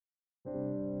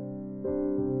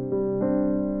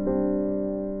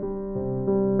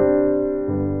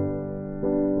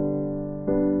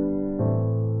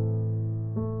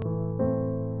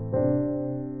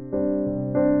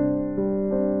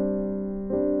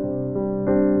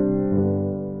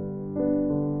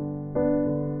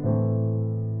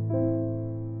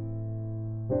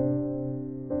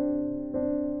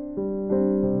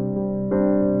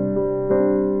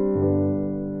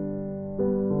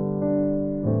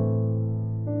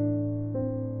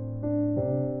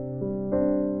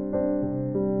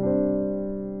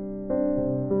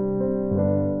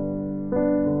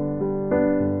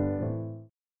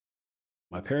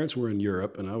My parents were in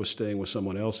Europe, and I was staying with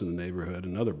someone else in the neighborhood,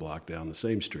 another block down the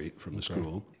same street from the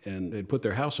school, and they'd put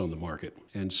their house on the market.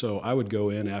 And so I would go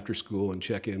in after school and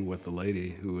check in with the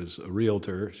lady who was a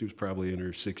realtor. She was probably in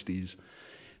her 60s,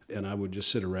 and I would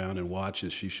just sit around and watch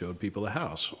as she showed people the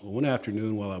house. Well, one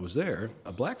afternoon while I was there,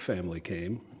 a black family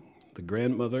came, the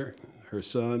grandmother, her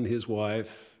son, his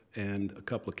wife, and a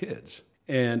couple of kids.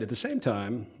 And at the same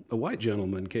time, a white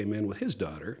gentleman came in with his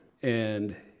daughter,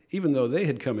 and even though they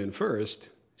had come in first,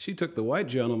 she took the white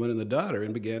gentleman and the daughter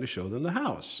and began to show them the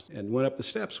house and went up the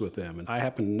steps with them. And I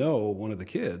happened to know one of the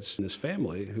kids in this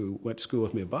family who went to school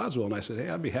with me at Boswell, and I said, hey,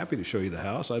 I'd be happy to show you the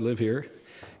house. I live here.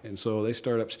 And so they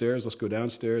started upstairs. Let's go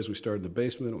downstairs. We started in the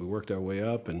basement. We worked our way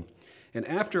up. And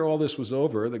after all this was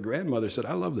over, the grandmother said,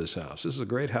 I love this house. This is a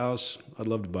great house. I'd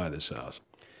love to buy this house.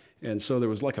 And so there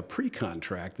was like a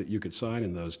pre-contract that you could sign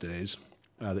in those days.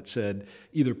 That said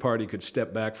either party could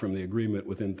step back from the agreement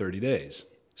within 30 days.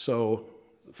 So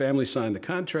the family signed the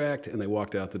contract and they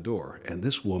walked out the door. And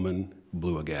this woman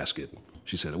blew a gasket.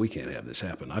 She said, we can't have this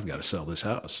happen. I've got to sell this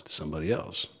house to somebody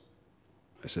else.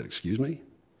 I said, excuse me?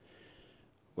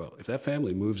 Well, if that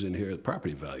family moves in here, the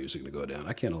property values are going to go down.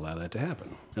 I can't allow that to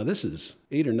happen. Now, this is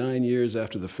 8 or 9 years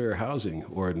after the Fair Housing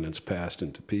Ordinance passed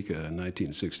in Topeka in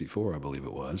 1964, I believe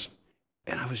it was.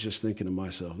 And I was just thinking to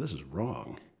myself, this is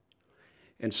wrong.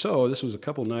 And so this was a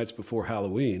couple nights before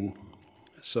Halloween.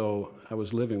 So I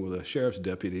was living with a sheriff's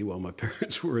deputy while my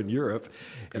parents were in Europe.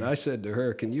 And I said to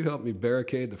her, can you help me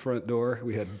barricade the front door?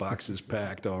 We had boxes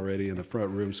packed already in the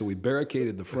front room. So we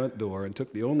barricaded the front door and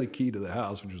took the only key to the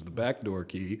house, which was the back door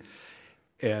key.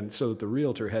 And so that the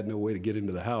realtor had no way to get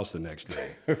into the house the next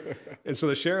day. And so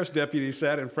the sheriff's deputy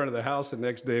sat in front of the house the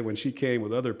next day when she came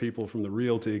with other people from the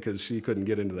realty because she couldn't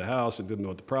get into the house and didn't know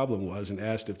what the problem was, and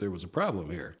asked if there was a problem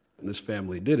here. And this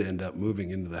family did end up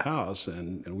moving into the house,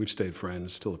 and we've stayed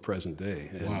friends till the present day.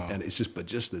 And, wow. And it's just,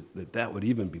 that would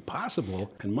even be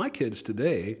possible. And my kids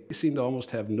today seem to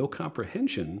almost have no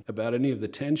comprehension about any of the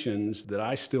tensions that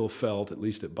I still felt, at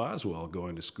least at Boswell,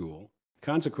 going to school.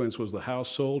 Consequence was the house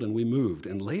sold and we moved.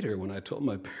 And later, when I told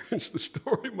my parents the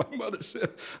story, my mother said,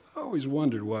 I always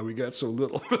wondered why we got so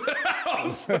little for the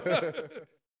house.